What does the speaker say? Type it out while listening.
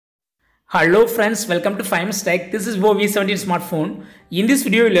Hello friends, welcome to Famous Tech. This is Vivo V17 smartphone. In this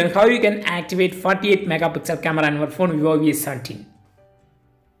video, you'll learn how you can activate 48 megapixel camera on your phone Vivo V17.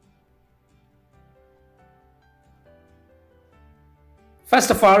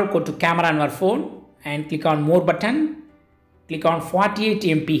 First of all, go to camera on your phone and click on more button. Click on 48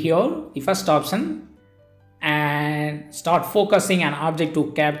 MP here, the first option, and start focusing an object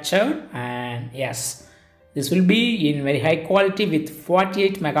to capture. And yes, this will be in very high quality with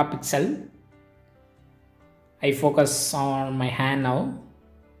 48 megapixel. I focus on my hand now.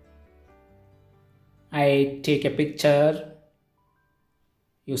 I take a picture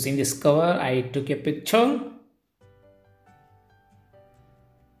using this cover. I took a picture.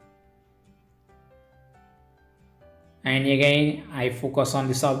 And again I focus on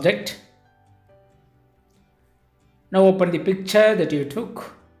this object. Now open the picture that you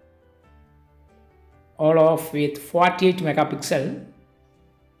took, all of with 48 megapixel.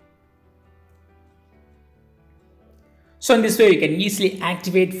 So in this way you can easily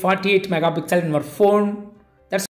activate 48 megapixel in your phone